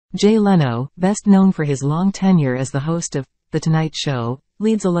Jay Leno, best known for his long tenure as the host of The Tonight Show,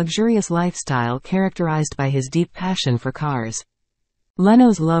 leads a luxurious lifestyle characterized by his deep passion for cars.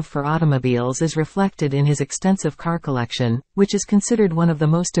 Leno's love for automobiles is reflected in his extensive car collection, which is considered one of the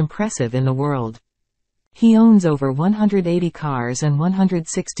most impressive in the world. He owns over 180 cars and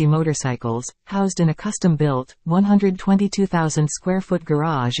 160 motorcycles, housed in a custom-built, 122,000-square-foot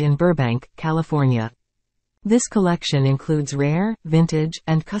garage in Burbank, California. This collection includes rare, vintage,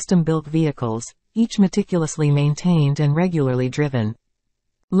 and custom-built vehicles, each meticulously maintained and regularly driven.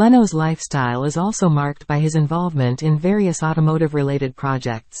 Leno's lifestyle is also marked by his involvement in various automotive-related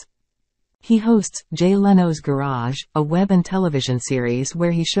projects. He hosts Jay Leno's Garage, a web and television series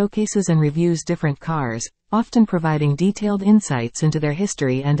where he showcases and reviews different cars, often providing detailed insights into their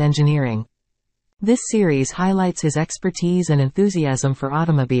history and engineering. This series highlights his expertise and enthusiasm for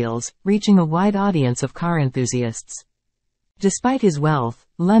automobiles, reaching a wide audience of car enthusiasts. Despite his wealth,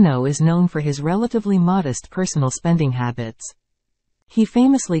 Leno is known for his relatively modest personal spending habits. He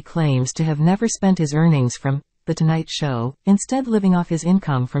famously claims to have never spent his earnings from The Tonight Show, instead living off his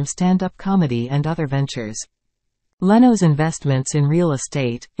income from stand-up comedy and other ventures. Leno's investments in real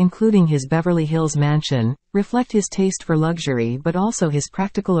estate, including his Beverly Hills mansion, reflect his taste for luxury but also his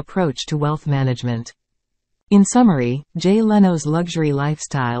practical approach to wealth management. In summary, Jay Leno's luxury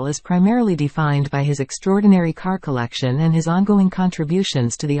lifestyle is primarily defined by his extraordinary car collection and his ongoing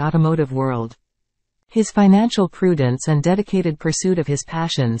contributions to the automotive world. His financial prudence and dedicated pursuit of his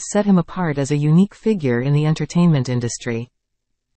passions set him apart as a unique figure in the entertainment industry.